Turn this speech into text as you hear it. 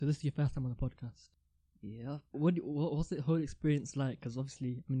So this is your first time on the podcast. Yeah. What's the whole experience like? Because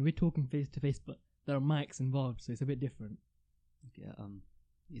obviously, I mean, we're talking face to face, but there are mics involved, so it's a bit different. Yeah.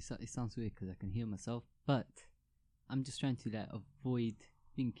 It sounds weird because I can hear myself, but I'm just trying to avoid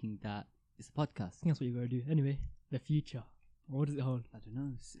thinking that it's a podcast. I think that's what you gotta do. Anyway, the future. What does it hold? I don't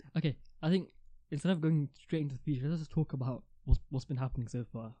know. Okay, I think instead of going straight into the future, let's just talk about what's been happening so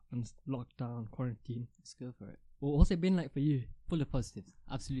far and lockdown, quarantine. Let's go for it. Well, what's it been like for you? Full of positives.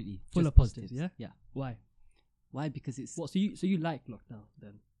 Absolutely. Full Just of positives, yeah? Yeah. Why? Why? Because it's. What? So you like lockdown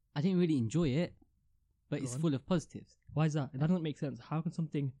then? I didn't really enjoy it, but Go it's on. full of positives. Why is that? It doesn't make sense. How can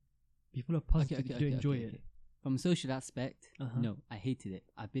something be full of positives if you don't enjoy it? From a social aspect, Uh-huh. no, I hated it.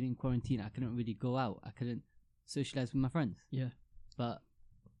 I've been in quarantine. I couldn't really go out. I couldn't socialize with my friends. Yeah. But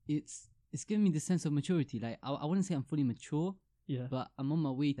it's given me the sense of maturity. Like I wouldn't say I'm fully mature, Yeah. but I'm on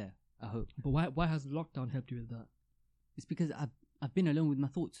my way there. I hope. But why has lockdown helped you with that? It's because I've been alone with my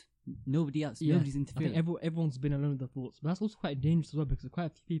thoughts. Nobody else. Yeah, Nobody's I interfering. think everyone's been alone with their thoughts. But that's also quite dangerous as well because quite a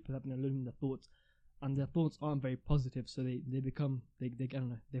few people have been alone with their thoughts and their thoughts aren't very positive, so they become I don't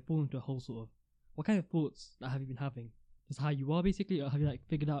know, they fall into a whole sort of what kind of thoughts have you been having? Just how you are basically, or have you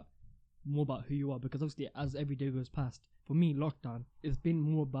figured out more about who you are? Because obviously as every day goes past, for me lockdown it's been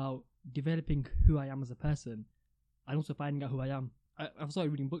more about developing who I am as a person and also finding out who I am. I've started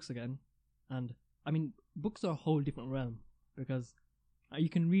reading books again, and I mean books are a whole different realm because you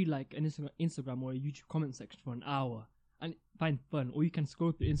can read like an Instagram or a YouTube comment section for an hour and find fun, or you can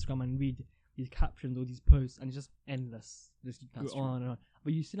scroll through Instagram and read these captions or these posts and it's just endless. Just That's go on and on.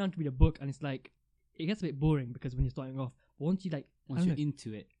 But you sit down to read a book and it's like it gets a bit boring because when you're starting off, but once you Once you're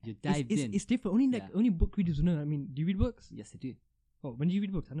into it, you're dived in. it's different. Only Yeah. only book readers know. I mean, do you read books? Yes, I do. Oh, when do you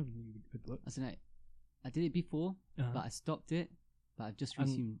read books? I never knew you read books. As in, I did it before, Uh-huh. but I stopped it. But I've just And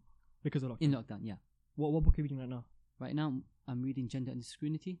resumed Because of lockdown. in lockdown. Yeah. What book are you reading right now? Right now, I'm reading Gender and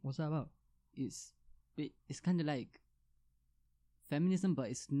Scrutiny. What's that about? It's kind of like feminism, but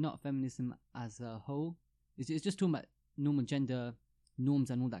it's not feminism as a whole. It's just talking about normal gender norms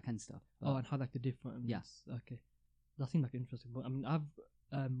and all that kind of stuff. Oh, and how the different. Yes. Okay. That seems like interesting. But I mean, I've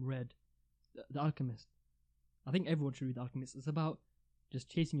read The Alchemist. I think everyone should read The Alchemist. It's about just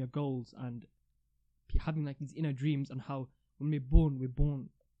chasing your goals and having like these inner dreams, and how when we're born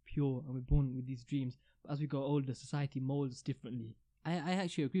pure and we're born with these dreams. But as we go older, society molds differently. I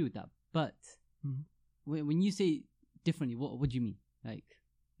actually agree with that. But Mhm. when you say differently, what do you mean? Like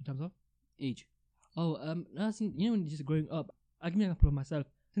In terms of age? oh, I think, you know, when you're just growing up, I give you an example of myself.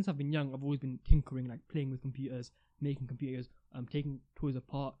 Since I've been young, I've always been tinkering, like playing with computers, making computers, taking toys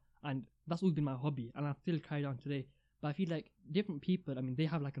apart, and that's always been my hobby, and I still carry on today. But I feel like different people, I mean, they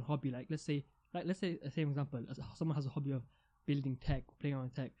have like a hobby, like let's say the same example, someone has a hobby of building tech, playing on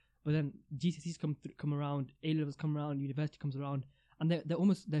tech, but then GCSEs come around, A levels come around, university comes around, and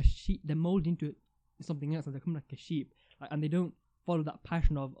they're molded into something else, and they come like a sheep, and they don't follow that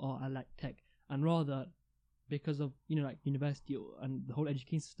passion of, oh, I like tech, and rather because of, you know, like university and the whole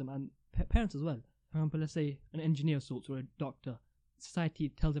education system and parents as well. For example, let's say an engineer of sorts or a doctor. Society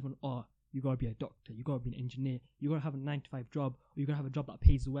tells everyone, oh, you gotta be a doctor, you gotta be an engineer, you gotta have a 9-to-5 job, or you gotta have a job that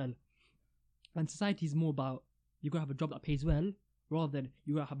pays well. And society is more about you gotta have a job that pays well rather than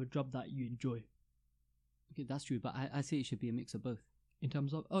you gotta have a job that you enjoy. Okay, that's true. But I say it should be a mix of both. In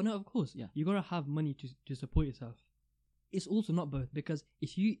terms of, oh no, of course, Yeah. you gotta have money to support yourself. It's also not both, because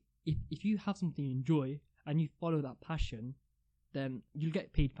if you have something you enjoy and you follow that passion, then you'll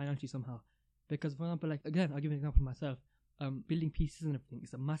get paid financially somehow. Because for example, like again, I'll give you an example of myself. Building PCs and everything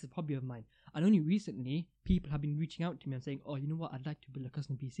is a massive hobby of mine, and only recently people have been reaching out to me and saying, "Oh, you know what? I'd like to build a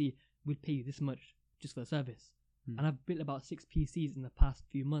custom PC. We'll pay you this much just for the service." And I've built about 6 PCs in the past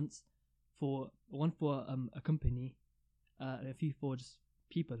few months, for a company, and a few for just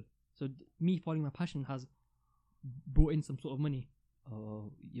people. So me following my passion has brought in some sort of money.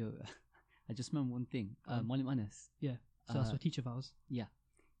 Oh, yo, I just remember one thing. Malim Anas. Yeah. So that's what teacher vows. Yeah.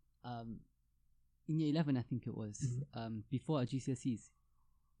 In year 11, I think it was. Before our GCSEs.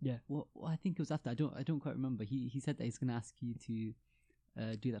 Yeah. Well, I think it was after. I don't quite remember. He said that he's gonna ask you to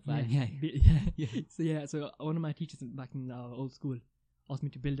do that for Yeah. yeah. So one of my teachers back in our old school asked me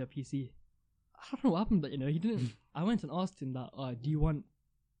to build a PC. I don't know what happened, but you know, he didn't. I went and asked him that, do you want,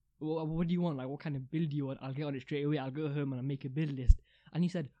 what do you want? Like, what kind of build do you want? I'll get on it straight away. I'll go home and I'll make a build list. And he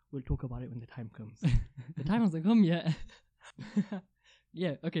said, we'll talk about it when the time comes. The time hasn't come yet.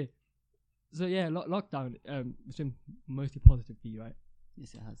 Yeah, okay. So yeah, lockdown, it's been mostly positive for you, right?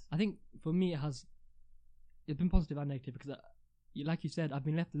 Yes, it has. I think for me it's been positive and negative because, like you said, I've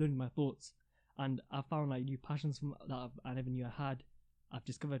been left alone with my thoughts, and I found like new passions that I never knew I had. I've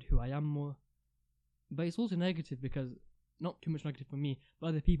discovered who I am more. But it's also negative because not too much negative for me, but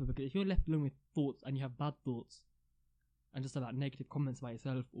other people. Because if you're left alone with thoughts and you have bad thoughts, and just about negative comments about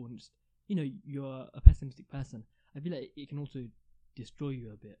yourself, or just you're a pessimistic person, I feel like it can also destroy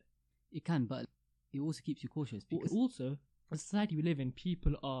you a bit. It can, but it also keeps you cautious because Also, the society we live in,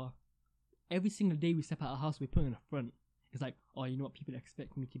 people are every single day we step out of our house, we're putting on a front. It's like, oh, you know what, people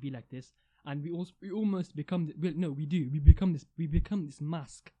expect me to be like this, and we almost become. We become this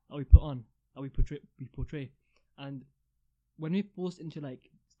mask that we put on, that we portray, and when we're forced into like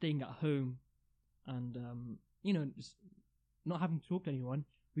staying at home, and just not having to talk to anyone,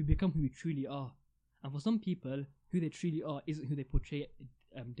 we become who we truly are. And for some people, who they truly are isn't who they portray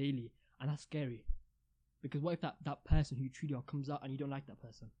daily, and that's scary. Because what if that person who you truly are comes out and you don't like that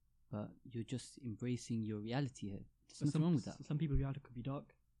person? but you're just embracing your reality here. There's So nothing wrong with that. Some people's reality could be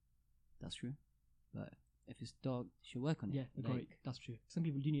dark. That's true. But if it's dark, you should work on it. Yeah, you're correct. That's true. Some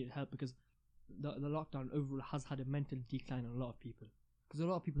people do need help because the lockdown overall has had a mental decline on a lot of people. Because a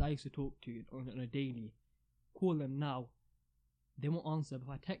lot of people I used to talk to on a daily, call them now, they won't answer.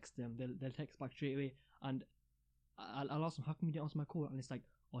 But if I text them, they'll text back straight away. And I'll ask them, how come you didn't answer my call? And it's like,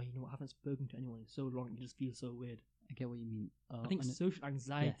 oh, you know what, I haven't spoken to anyone in so long. It just feels so weird. I get what you mean. I think social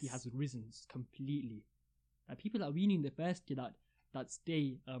anxiety has risen completely. Like people that we knew in the first year that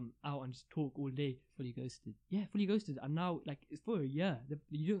stay out and just talk all day, fully ghosted. Yeah, fully ghosted. And now, like, it's for a year.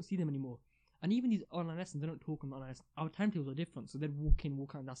 You don't see them anymore. And even these online lessons, they don't talk on online lessons. Our timetables are different, so they'd walk in,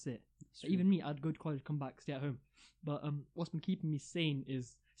 walk out, and that's it. So even me, I'd go to college, come back, stay at home. But what's been keeping me sane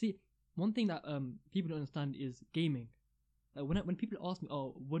is, see, one thing that people don't understand is gaming. Like when people ask me,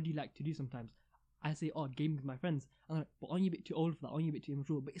 oh, what do you like to do sometimes? I say, oh, gaming with my friends. And I'm like, but aren't you a bit too old for that? Aren't you a bit too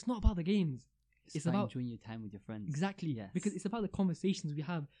immature? But it's not about the games. It's about enjoying your time with your friends. Exactly. Yes. Because it's about the conversations we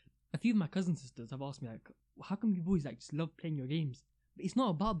have. A few of my cousin sisters have asked me, like, how come you boys like just love playing your games? But it's not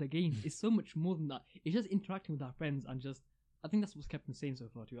about the games. It's so much more than that. It's just interacting with our friends and just, I think that's what's kept me sane so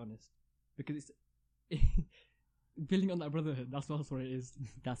far, to be honest. Because it's building on that brotherhood. That's what it is.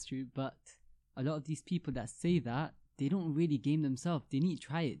 That's true. But a lot of these people that say that, they don't really game themselves. They need to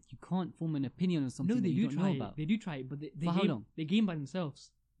try it. You can't form an opinion on something that you don't know about. They do try it, but they For how long? They game by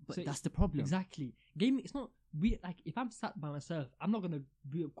themselves. But So that's the problem. Exactly. Gaming, it's not we like if I'm sat by myself, I'm not gonna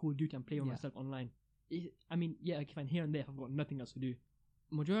be a Call of Duty and play on myself online. I mean, yeah, like if I'm here and there, if I've got nothing else to do,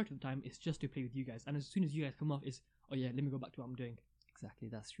 majority of the time it's just to play with you guys. And as soon as you guys come off, it's oh yeah, let me go back to what I'm doing. Exactly,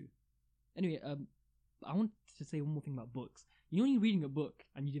 that's true. Anyway, I want to say one more thing about books. You know, when you're reading a book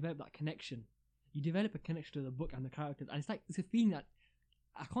and you develop that connection, you develop a connection to the book and the characters, and it's a feeling that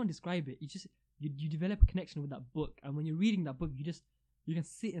I can't describe it. You develop a connection with that book, and when you're reading that book, you can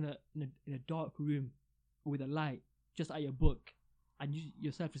sit in a dark room with a light just at your book, and you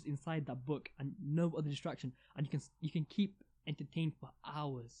yourself just inside that book and no other distraction, and you can keep entertained for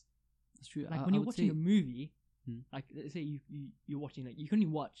hours. That's true. Like when you're watching a movie, like let's say you're watching, like you can only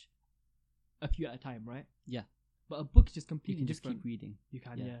watch a few at a time, right? Yeah. But a book is just completely You can just different. keep reading. You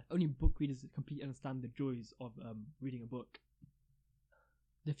can, yeah. Only book readers completely understand the joys of reading a book.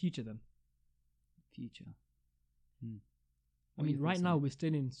 The future, then. Future. I mean, right now we're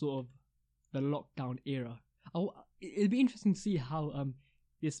still in sort of the lockdown era. It'll be interesting to see how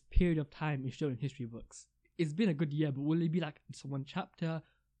this period of time is shown in history books. It's been a good year, but will it be like just one chapter?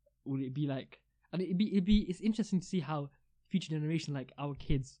 Will it be like? And it's interesting to see how future generation, like our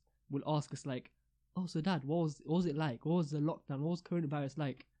kids, will ask us like, oh, so Dad, what was it like? What was the lockdown? What was coronavirus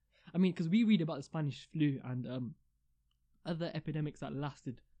like? I mean, because we read about the Spanish flu and other epidemics that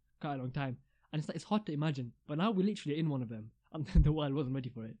lasted quite a long time, and it's like it's hard to imagine. But now we're literally in one of them, and the world wasn't ready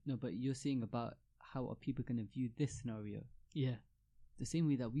for it. No, but you're saying about how are people going to view this scenario? Yeah, the same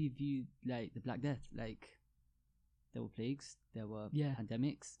way that we viewed like the Black Death. Like there were plagues, there were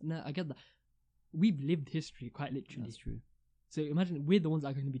pandemics. No, I get that. We've lived history quite literally. That's true. So imagine we're the ones that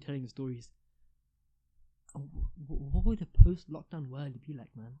are going to be telling the stories. What would a post-lockdown world be like,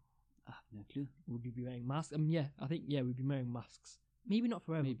 man? I have no clue. Would we be wearing masks? I think we'd be wearing masks. Maybe not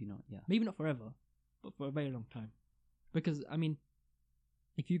forever. Maybe not, yeah. Maybe not forever, but for a very long time. Because, I mean,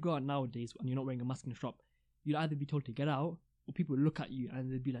 if you go out nowadays and you're not wearing a mask in a shop, you'd either be told to get out, or people would look at you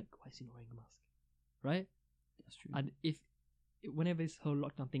and they'd be like, why is he not wearing a mask? Right? That's true. And whenever this whole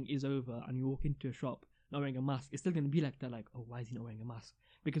lockdown thing is over and you walk into a shop not wearing a mask, it's still going to be like that, like, oh, why is he not wearing a mask?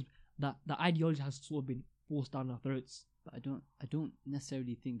 Because the ideology has sort of been forced down our throats. But I don't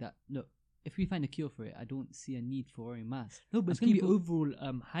necessarily think that. Look, if we find a cure for it, I don't see a need for wearing masks. No, but it's going to be overall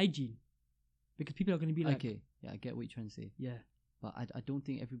hygiene, because people are going to be like, okay, yeah, I get what you're trying to say. Yeah, but I don't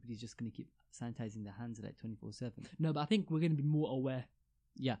think everybody's just going to keep sanitizing their hands like 24/7. No, but I think we're going to be more aware.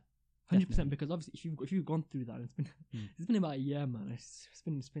 Yeah, 100%. Because obviously, if you've gone through that, it's been about a year, man. It's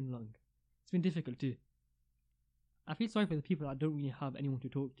been long. It's been difficult too. I feel sorry for the people that don't really have anyone to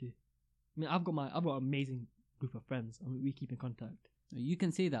talk to. I mean, I've got an amazing group of friends, and we keep in contact. You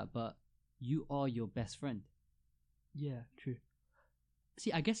can say that, but you are your best friend. Yeah, true.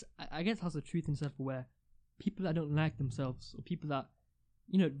 See, I guess that's the truth in itself, where people that don't like themselves, or people that,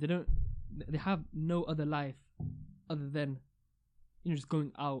 they have no other life other than, just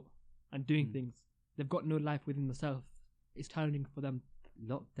going out and doing things. They've got no life within themselves. It's challenging for them.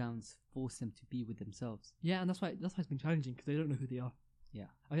 Lockdowns force them to be with themselves. Yeah, and that's why it's been challenging, because they don't know who they are. Yeah.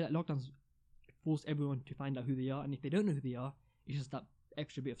 I feel like lockdowns force everyone to find out who they are, and if they don't know who they are, it's just that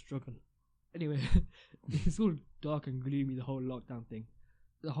extra bit of struggle. Anyway, it's all dark and gloomy, the whole lockdown thing.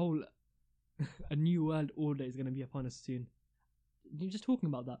 The whole a new world order is going to be upon us soon. You're just talking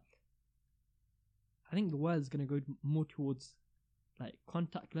about that. I think the world is going to go more towards like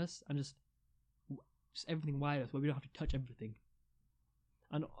contactless and just everything wireless, where we don't have to touch everything.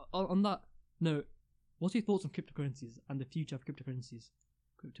 And on that note, what's your thoughts on cryptocurrencies and the future of cryptocurrencies?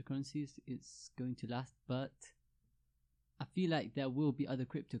 Cryptocurrencies, it's going to last, but I feel like there will be other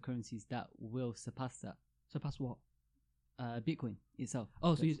cryptocurrencies that will surpass that. Surpass what? Bitcoin itself.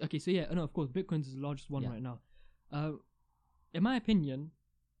 Oh, so no, of course, Bitcoin is the largest one right now. In my opinion,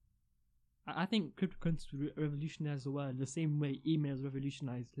 I think cryptocurrencies revolutionized the world the same way emails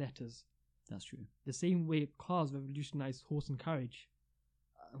revolutionized letters. That's true. The same way cars revolutionized horse and carriage.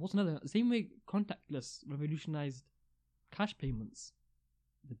 What's another? The same way contactless revolutionized cash payments.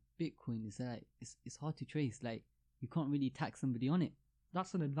 The Bitcoin is like it's hard to trace. Like you can't really tax somebody on it.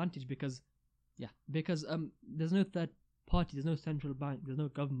 That's an advantage because there's no third party, there's no central bank, there's no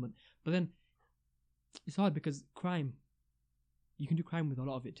government. But then it's hard because crime, you can do crime with a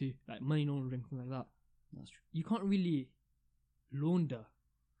lot of it too, like money laundering, things like that. That's true. You can't really launder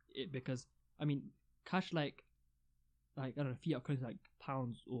it because cash like I don't know, fiat currency like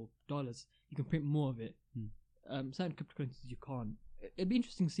pounds or dollars, you can print more of it. Certain cryptocurrencies you can't. It'd be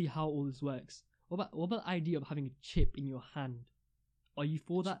interesting to see how all this works. What about the idea of having a chip in your hand? Are you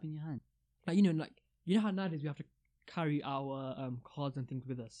for that? Chip in your hand? Like how nowadays we have to carry our cards and things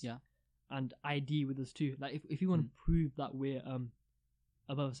with us. Yeah. And ID with us too. Like if you want to prove that we're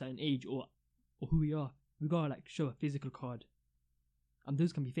above a certain age or who we are, we gotta like show a physical card. And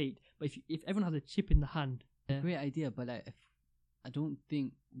those can be faked. But if everyone has a chip in the hand, great idea. But like, I don't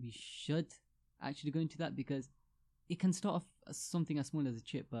think we should actually go into that, because it can start off as something as small as a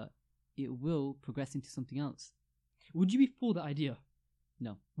chip, but it will progress into something else. Would you be for the idea?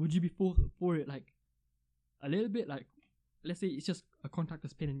 No. Would you be for it like a little bit, like let's say it's just a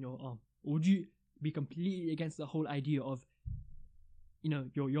contactless pin in your arm? Or would you be completely against the whole idea of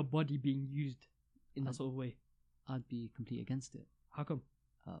your body being used in that sort of way? I'd be completely against it. How come?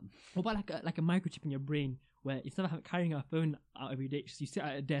 What about like a microchip in your brain, where instead of carrying a phone out every day, just you sit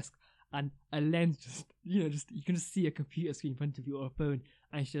at a desk and a lens just you can just see a computer screen in front of you or a phone,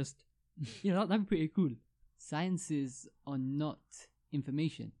 and it's just that'd be pretty cool. Sciences are not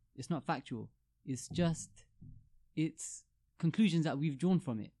information. It's not factual. It's conclusions that we've drawn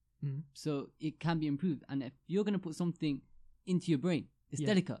from it. Mm-hmm. So it can be improved. And if you're going to put something into your brain, it's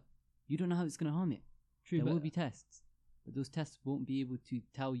delicate. You don't know how it's going to harm it. True, there will be tests, but those tests won't be able to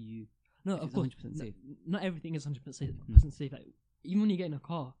tell you no, if of it's course, 100% safe. Not everything is 100% safe. Like, even when you get in a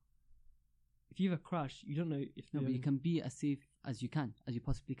car, if you have a crash, you don't know if but you can be as safe as you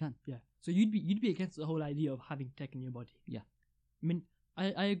possibly can. Yeah. So you'd be against the whole idea of having tech in your body. Yeah. I mean,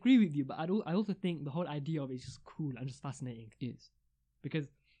 I agree with you, but I also think the whole idea of it is just cool and just fascinating. It is. Because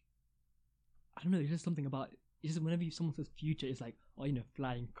I don't know, there's just something about it. It's just whenever someone says future, it's like,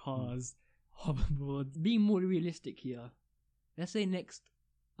 flying cars, hoverboards. Being more realistic here, let's say next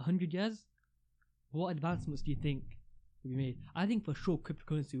 100 years, what advancements do you think will be made? I think for sure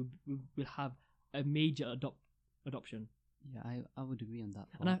cryptocurrency will have a major adoption. Yeah, I would agree on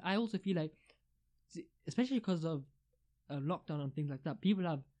that part. And I also feel like, especially because of lockdown and things like that, people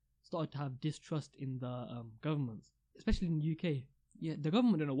have started to have distrust in the governments, especially in the UK. Yeah, the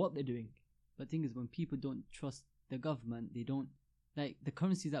government don't know what they're doing. But the thing is, when people don't trust the government, they don't, like the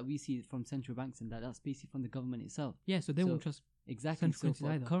currencies that we see from central banks and that's basically from the government itself. Yeah, so they won't trust exactly. So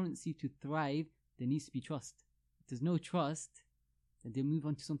for either. A currency to thrive, there needs to be trust. If there's no trust, then they move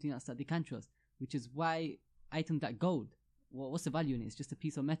on to something else that they can trust, which is why items like gold, what's the value in it? It's just a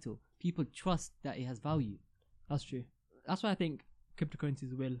piece of metal. People trust that it has value. That's true. That's why I think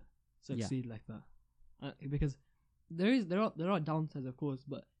cryptocurrencies will succeed like that, because there are downsides, of course,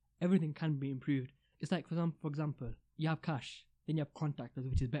 but everything can be improved. It's like, for example, you have cash, then you have contactless,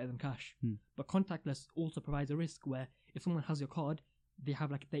 which is better than cash. But contactless also provides a risk where if someone has your card, they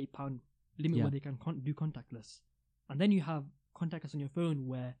have like a £30 limit where they can do contactless. And then you have contactless on your phone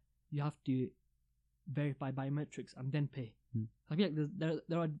where you have to verify biometrics and then pay. Hmm. I feel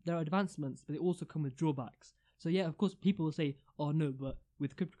like there are advancements, but they also come with drawbacks. So yeah, of course, people will say, "Oh no, but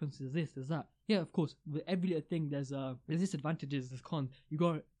with cryptocurrency, there's this, there's that." Yeah, of course, with every little thing, there's disadvantages, there's cons. You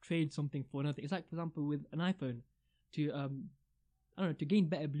gotta trade something for another. It's like, for example, with an iPhone, to I don't know, to gain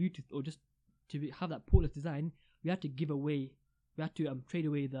better Bluetooth or just to have that portless design, we had to trade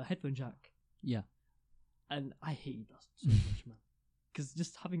away the headphone jack, Yeah. and I hate that so much, man. Because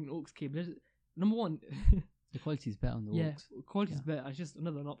just having an aux cable, number one, The quality is better on the yeah, aux. quality is Yeah. better. It's just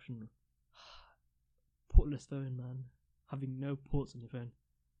another option. Portless phone, man. Having no ports on your phone.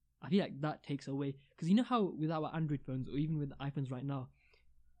 I feel like that takes away. Because you know how with our Android phones or even with the iPhones right now,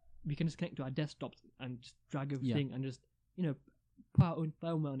 we can just connect to our desktops and just drag everything and just, put our own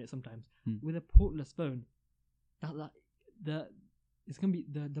firmware on it sometimes. With a portless phone, it's gonna be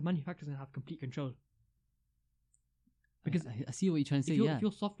the manufacturer's gonna have complete control. Because I see what you're trying to say. if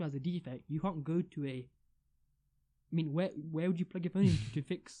your software has a defect, you can't go to a. I mean, where would you plug your phone in to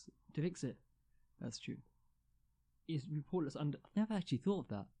fix it? That's true. It's portless, and I've never actually thought of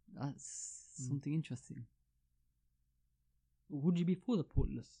that. That's something interesting. would you be for the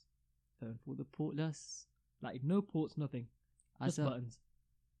portless phone? For the portless, Like no ports, nothing, as just buttons.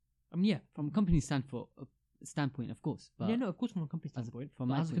 I mean, yeah, from a company standpoint, of course. But yeah, no, of course from a company as a- standpoint. from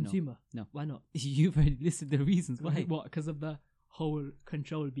But my as a point, no. consumer, No. why not? you've already listed the reasons why. What? Because of the whole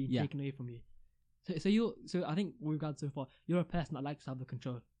control being Yeah. taken away from you. So I think we've got so far. You're a person that likes to have the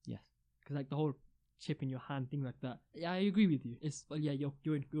control. Yes. Because like the whole chip in your hand, thing like that. Yeah, I agree with you.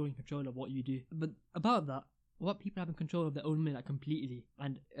 You're in control of what you do. But about that, what people having control of their own money like completely.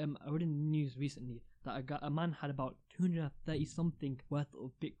 And I read in the news recently that a man had about 230 something worth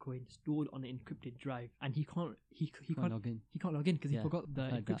of Bitcoin stored on an encrypted drive, and he can't log in. he can't log in because he Yeah, forgot the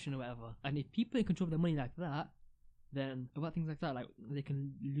I've heard that. encryption or whatever. And if people are in control of their money like that, then about things like that, like they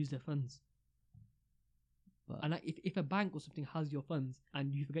can lose their funds. But And like, if a bank or something has your funds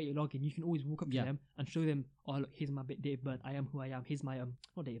and you forget your login, you can always walk up to Yeah. them and show them, "Oh, look, here's my date of birth. I am who I am. Here's my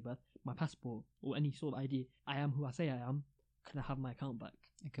not date of birth, my passport or any sort of ID. I am who I say I am. Can I have my account back?"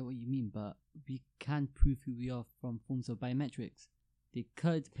 I get what you mean, but we can prove who we are from forms of biometrics. They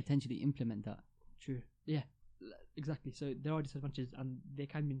could potentially implement that. True. Yeah, exactly. So there are disadvantages and they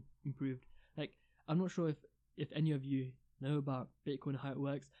can be improved. Like, I'm not sure if any of you know about Bitcoin and how it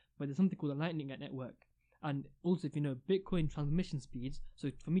works, but there's something called the Lightning Network. And also, if you know Bitcoin transmission speeds,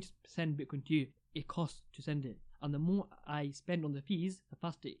 so for me to send Bitcoin to you, it costs to send it. And the more I spend on the fees, the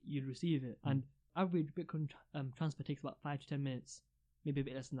faster you'll receive it. And average Bitcoin transfer takes about 5 to 10 minutes. Maybe a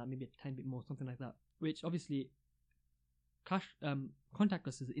bit less than that, maybe a tiny bit more, something like that. Which obviously, cash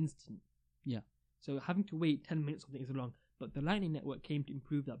contactless is instant. Yeah. So having to wait 10 minutes or something is long. But the Lightning Network came to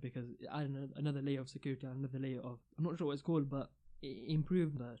improve that because it added another layer of security, another layer of, I'm not sure what it's called, but it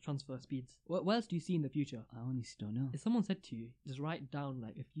improved the transfer speeds. What else do you see in the future? I honestly don't know. If someone said to you, just write down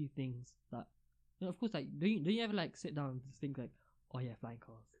like a few things that, of course, like don't you ever like sit down and just think like, oh yeah, flying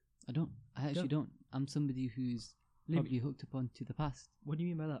cars. I don't. I actually don't. I'm somebody who's probably hooked upon to the past. What do you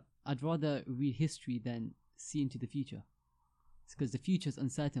mean by that? I'd rather read history than see into the future. It's because the future is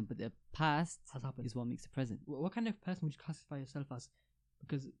uncertain, but the past Has happened. is what makes the present. What kind of person would you classify yourself as?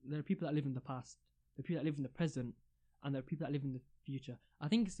 Because there are people that live in the past, there are people that live in the present, and there are people that live in the future. I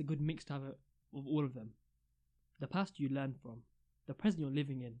think it's a good mix to have of all of them. The past you learn from, the present you're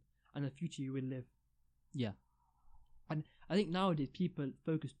living in, and the future you will live. Yeah, And I think nowadays people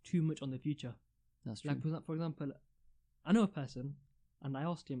focus too much on the future. that's true. Like for example, I know a person, and I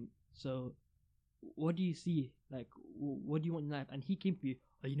asked him, "So, what do you see? Like, what do you want in life?" And he came to me,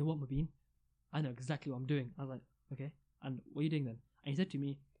 "Oh, you know what, Mubin? I know exactly what I'm doing." I was like, "Okay, and what are you doing then?" And he said to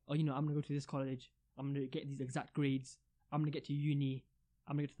me, "Oh, I'm gonna go to this college. I'm gonna get these exact grades. I'm gonna get to uni.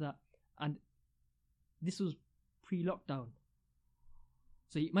 I'm gonna get to that." And this was pre-lockdown.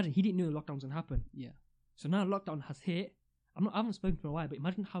 So imagine he didn't know the lockdown was gonna happen. Yeah, So now lockdown has hit. I haven't spoken for a while, but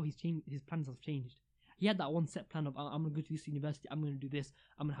imagine how his plans have changed. He had that one set plan of, I'm going to go to this university, I'm going to do this,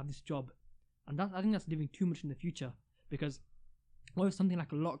 I'm going to have this job. And I think that's living too much in the future. Because what if something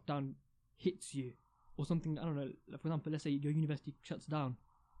like a lockdown hits you? Or something, I don't know, like for example, let's say your university shuts down.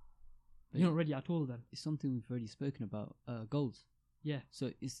 You're not ready at all then. it's something we've already spoken about. Goals. Yeah.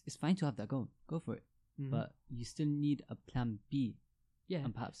 So it's fine to have that goal. Go for it. Mhm. But you still need a plan B yeah.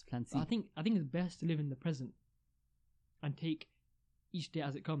 and perhaps plan C. I think it's best to live in the present and take each day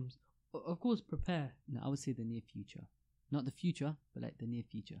as it comes. Of course, prepare. No, I would say the near future. Not the future, but like the near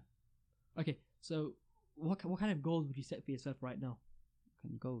future. Okay, so what kind of goals would you set for yourself right now?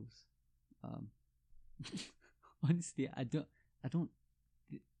 Kind of goals. Honestly, I don't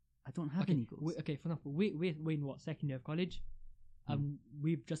have Okay, any goals. okay, for example, we're in what, second year of college?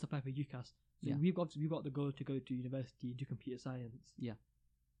 we've just applied for UCAS. So Yeah. we've got the goal to go to university, do computer science. Yeah.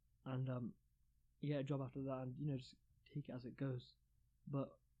 And get a job after that, and just take it as it goes. But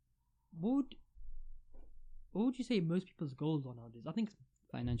what would you say most people's goals are nowadays? I think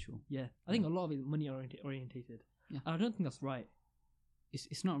Financial. I think a lot of it is money orientated. Yeah. And I don't think that's right.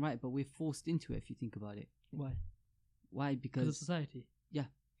 It's not right, but we're forced into it if you think about it. Why? Why? Because of Because society. Yeah.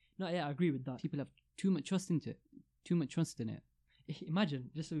 No, yeah, I agree with that. people have too much trust into it. Too much trust in it. Imagine,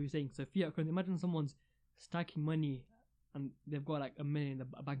 just what we were saying, so fiat currency, imagine someone's stacking money and they've got like $1 million in the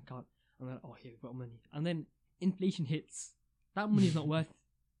bank account and they're like, oh, here, we've got money. And then inflation hits. That money's not worth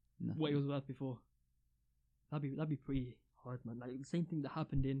Nothing. what it was worth before. That'd be pretty hard, man. Like the same thing that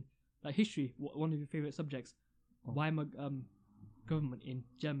happened in like history, one of your favorite subjects. Oh. Weimar government in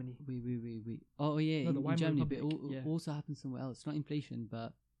Germany. Wait. Oh yeah, No, the in Weimar Germany, but Republic, it yeah. also happened somewhere else. Not inflation,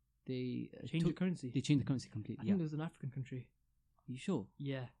 but they Change the currency. They changed the currency completely. I Yeah. think it was an African country. Are you sure?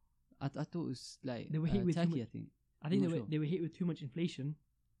 Yeah. I thought it was like They were hit with too Turkey. much- I think. I think I'm not they were hit with too much inflation,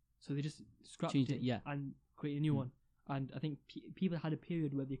 so they just scrapped Changed it, it, yeah. and created a new Mm. one. And I think people had a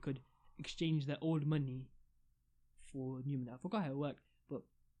period where they could exchange their old money for new money. I forgot how it worked, but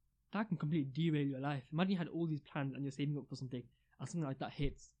that can completely derail your life. Imagine you had all these plans and you're saving up for something, and something like that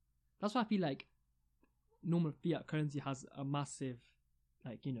hits. That's why I feel like normal fiat currency has a massive,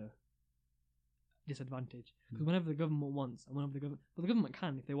 disadvantage. Because whenever the government wants, and whenever the government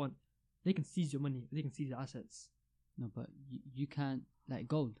can, if they want, they can seize your money, they can seize your assets. No, but you can't like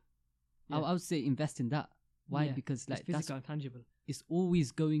gold. Yeah. I would say invest in that. Why? Yeah, Because It's like physical that's and tangible. it's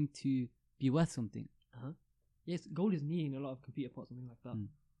always going to be worth something. Yes, gold is needing a lot of computer parts, something like that. Mm.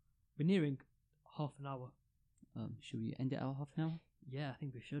 We're nearing half an hour. Should we end it at half an hour? Yeah, I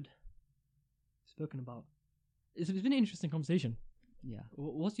think we should. Spoken about. It's been an interesting conversation. Yeah.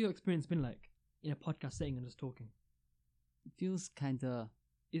 What's your experience been like in a podcast setting and just talking? It feels kind of.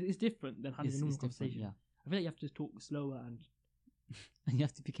 It's different than having a normal conversation. Yeah. I feel like you have to talk slower and And you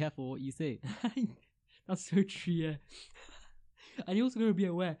have to be careful what you say. that's so true. Yeah. And you also got to be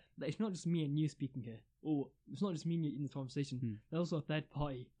aware that it's not just me and you speaking here, or it's not just me and you in this conversation. Hmm. There's also a third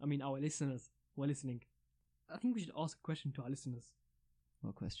party. I mean, our listeners who are listening. I think we should ask a question to our listeners.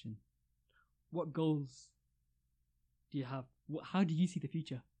 What question? What goals do you have? How do you see the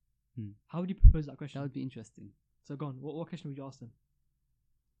future? Hmm. How would you propose that question? That would be interesting. So go on. What question would you ask them?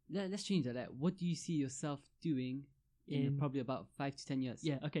 Let's change that. Like, what do you see yourself doing in probably about 5 to 10 years?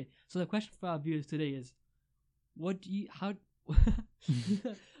 Yeah. Okay. So the question for our viewers today is, how?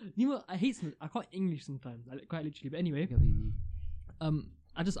 You know, I can't English sometimes. Quite literally. But anyway, I get what you mean.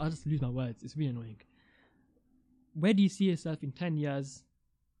 I just lose my words. It's really annoying. Where do you see yourself in 10 years?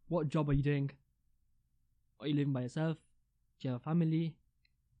 What job are you doing? Are you living by yourself? Do you have a family?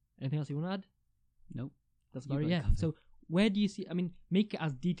 Anything else you want to add? Nope. That's You about it. got it Yeah. covered. So where do you see? I mean, make it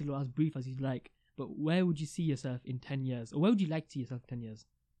as detailed or as brief as you'd like. But where would you see yourself in 10 years? Or where would you like to see yourself in 10 years?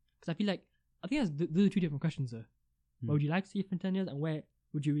 Because I feel like I think those are two different questions, though. Where would you like to see yourself in 10 years, and where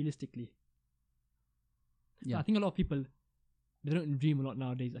would you realistically? Yeah. I think a lot of people, they don't dream a lot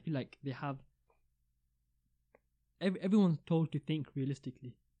nowadays. I feel like they have. Everyone's told to think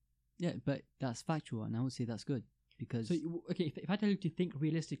realistically. Yeah, but that's factual, and I would say that's good because So okay, if I tell you to think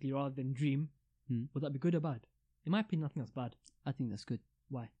realistically rather than dream, would that be good or bad? In my opinion, I think that's bad. I think that's good.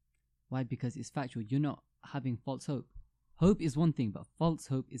 Why? Why? Because it's factual. You're not having false hope. Hope is one thing, but false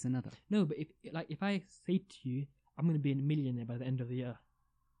hope is another. No, but if I say to you, I'm going to be a millionaire by the end of the year.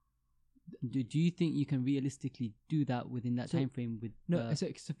 Do you think you can realistically do that within that So- time frame? With No, so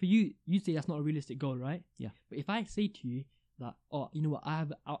for you, you say that's not a realistic goal, right? Yeah. But if I say to you that, oh, you know what, I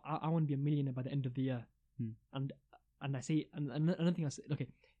want to be a millionaire by the end of the year, and I say, and another thing I say, okay,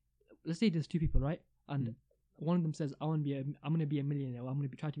 let's say there's two people, right? And one of them says, I'm going to be a millionaire, or I'm going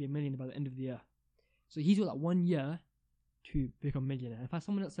to try to be a millionaire by the end of the year. So he's got like 1 year to become a millionaire. If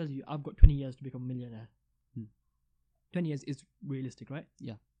someone else tells you, I've got 20 years to become a millionaire, 20 years is realistic, right?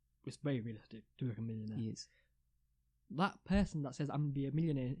 Yeah. It's very realistic to become a millionaire. He is. That person that says I'm gonna be a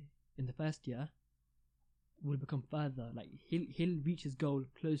millionaire in the first year will become further. Like he'll reach his goal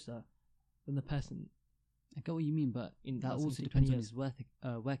closer than the person. I get what you mean, but In that that's also in 20 depends on years.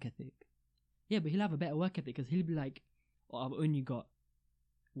 his work ethic. Yeah, but he'll have a better work ethic because he'll be like, oh, I've only got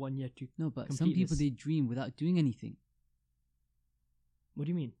 1 year to. No, but some complete people this. they dream without doing anything. What do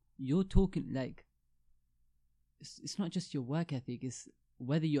you mean? You're talking like it's not just your work ethic; it's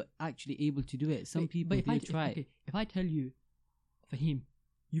whether you're actually able to do it. Some people if they I try. if I tell you, Fahim,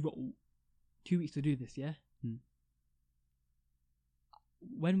 you've got 2 weeks to do this, yeah.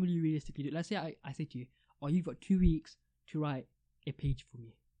 When will you realistically do it? Let's say I say to you, oh, you've got 2 weeks to write a page for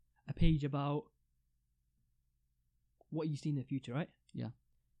me, a page about what you see in the future, right? Yeah.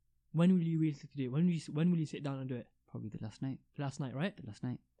 When will you realistically do it? When will you sit down and do it? Probably the last night. Last night, right? The last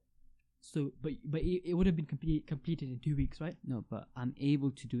night. So, but it would have been completed in 2 weeks, right? No, but I'm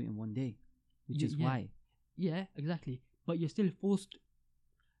able to do it in one day, which is Yeah. why. Yeah, exactly. But you're still forced.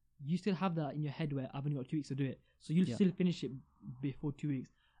 You still have that in your head where I've only got 2 weeks to do it, so you'll Yeah. still finish it before 2 weeks.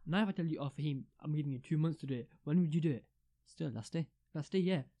 Now, if I tell you, Fahim, I'm giving you 2 months to do it, when would you do it? Still last day. Last day,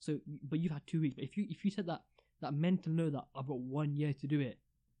 yeah. So, but you've had 2 weeks. But if you said that mental no that I've got 1 year to do it,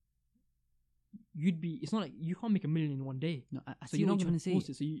 you'd be. It's not like you can't make $1 million in one day. No, I So see you're what not you're going gonna to say. force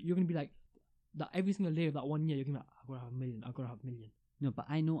it. So you're going to be like that every single day of that 1 year. You're going to be like, I've got to have $1 million. I've got to have $1 million. No, but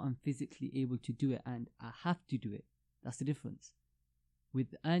I know I'm physically able to do it, and I have to do it. That's the difference.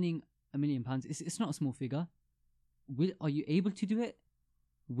 With earning £1 million, it's not a small figure. Are you able to do it?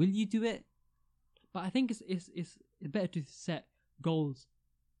 Will you do it? But I think it's better to set goals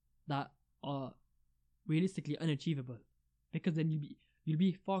that are realistically unachievable, because then you'll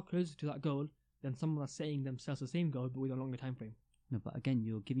be far closer to that goal than someone that's setting themselves the same goal but with a longer time frame. No, but again,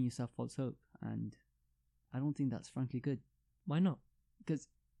 you're giving yourself false hope, and I don't think that's frankly good. Why not? Because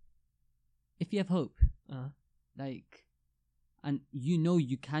if you have hope, like, and you know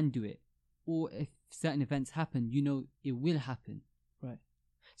you can do it, or if certain events happen, you know it will happen. Right.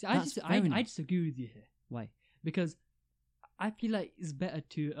 See, That's fair I enough. disagree with you here, Why? because I feel like it's better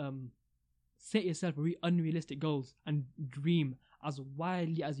to set yourself unrealistic goals and dream as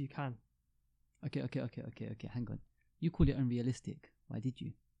wildly as you can. Okay. Hang on. You call it unrealistic. Why did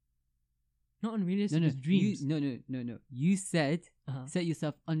you? Not unrealistic, it's dreams. No. You said set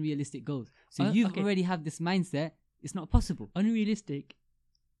yourself unrealistic goals. So you've okay. already have this mindset. It's not possible. Unrealistic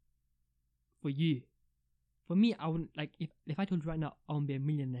for you. For me, I wouldn't like if I told you right now I want to be a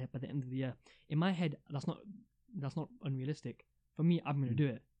millionaire by the end of the year. In my head, that's not unrealistic. For me, I'm gonna do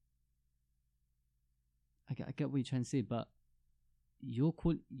it. I get what you're trying to say, but you're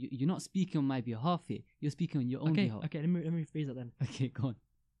not speaking on my behalf here. You're speaking on your own behalf. Okay, let me rephrase that then. Okay, go on.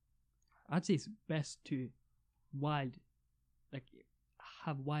 I'd say it's best to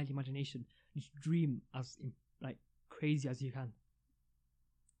have wild imagination. Just dream as crazy as you can.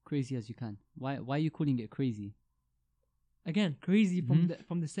 Crazy as you can. Why are you calling it crazy? Again, crazy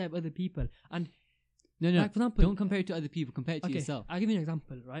from the set of other people. And No. like, for example, Don't compare it to other people. Compare it to yourself. I'll give you an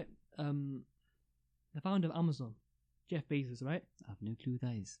example, right? The founder of Amazon, Jeff Bezos, right? I have no clue who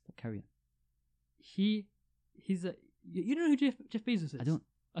that is. But carry on. He's you don't know who Jeff Bezos is? I don't.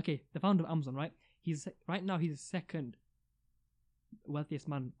 Okay, the founder of Amazon, right? Right now he's the second wealthiest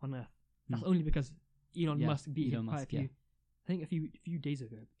man on earth. That's only because Elon Musk beat him quite a few. I think a few days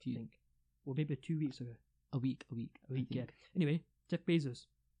ago. I think, or maybe 2 weeks ago. A week. Yeah. Anyway, Jeff Bezos.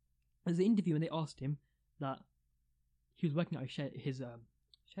 There's an interview when they asked him that he was working at his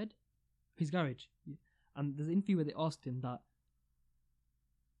garage, and there's an interview where they asked him that,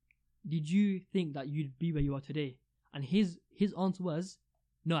 did you think that you'd be where you are today? And his answer was,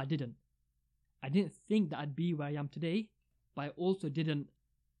 no, I didn't. I didn't think that I'd be where I am today, but I also didn't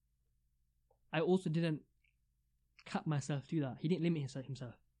cap myself to that. He didn't limit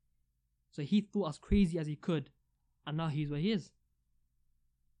himself. So he thought as crazy as he could, and now he's where he is.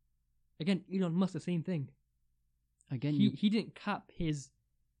 Again, Elon Musk, the same thing. Again, he didn't cap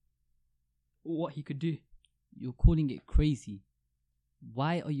what he could do. You're calling it crazy.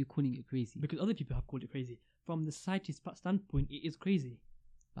 Why are you calling it crazy? Because other people have called it crazy. From the society's standpoint, it is crazy.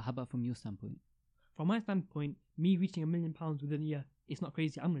 But how about from your standpoint? From my standpoint, me reaching £1 million within a year, it's not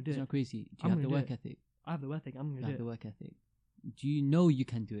crazy. I'm going to do It's it. not crazy. Do you have the work ethic? I have the work ethic. I'm going to do You have it. the work ethic. Do you know you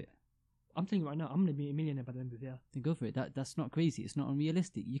can do it? I'm telling you right now, I'm going to be a millionaire by the end of the year. Then go for it. That's not crazy. It's not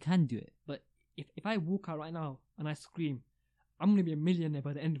unrealistic. You can do it. But if I walk out right now and I scream, I'm going to be a millionaire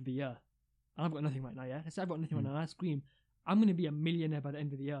by the end of the year, and I've got nothing right now, yeah? Let's say I've got nothing right now and I scream, I'm going to be a millionaire by the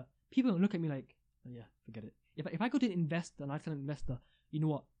end of the year. People don't look at me like, oh yeah, forget it. If I go to an investor and I tell an investor, you know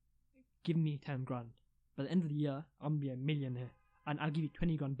what, give me 10 grand. By the end of the year, I'm going to be a millionaire, and I'll give you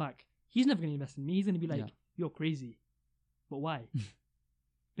 20 grand back. He's never going to invest in me. He's going to be like, you're crazy. But why?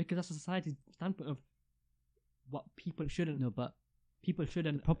 Because that's a society's standpoint of what people shouldn't. No, but people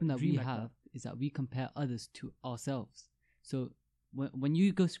shouldn't. the problem that we like have is that we compare others to ourselves. So when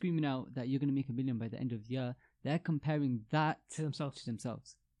you go screaming out that you're going to make $1 million by the end of the year, they're comparing that to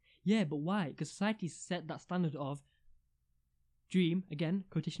themselves. Yeah, but why? Because society set that standard of dream, again,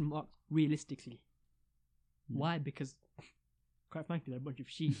 quotation marks, realistically. Why? Because, quite frankly, they're a bunch of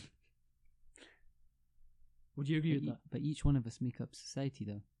sheep. Would you agree with that? But each one of us make up society,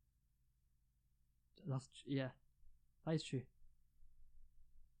 though. Yeah, that is true.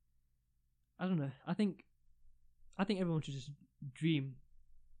 I don't know. I think everyone should just dream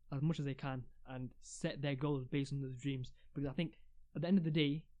as much as they can and set their goals based on those dreams. Because I think at the end of the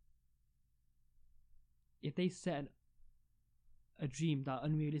day, if they set a dream that are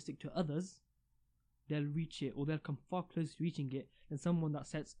unrealistic to others, they'll reach it, or they'll come far closer to reaching it than someone that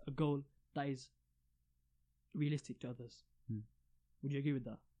sets a goal that is realistic to others. Would you agree with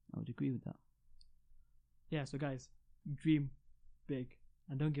that? I would agree with that. Yeah, so guys, dream big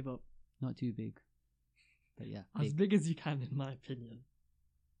and don't give up. Not too big, but yeah, As big as you can, in my opinion.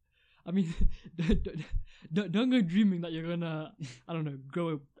 I mean, don't go dreaming that you're gonna, I don't know,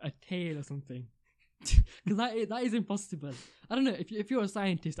 grow a tail or something. Because that is impossible. I don't know, if you're a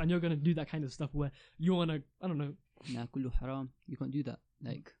scientist and you're gonna do that kind of stuff where you wanna, I don't know. Nah, kullu haram. You can't do that.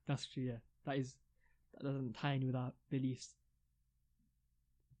 Like, that's true. Yeah, that doesn't tie in with our beliefs.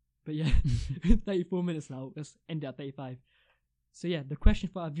 But yeah, 34 minutes now. Let's end it at 35. So yeah, the question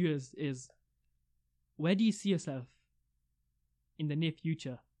for our viewers is, where do you see yourself in the near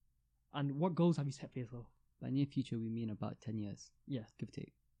future, and what goals have you set for yourself? by near future, we mean about 10 years. Yeah. Give or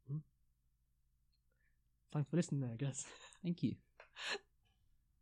take. Thanks for listening there, I guess. Thank you.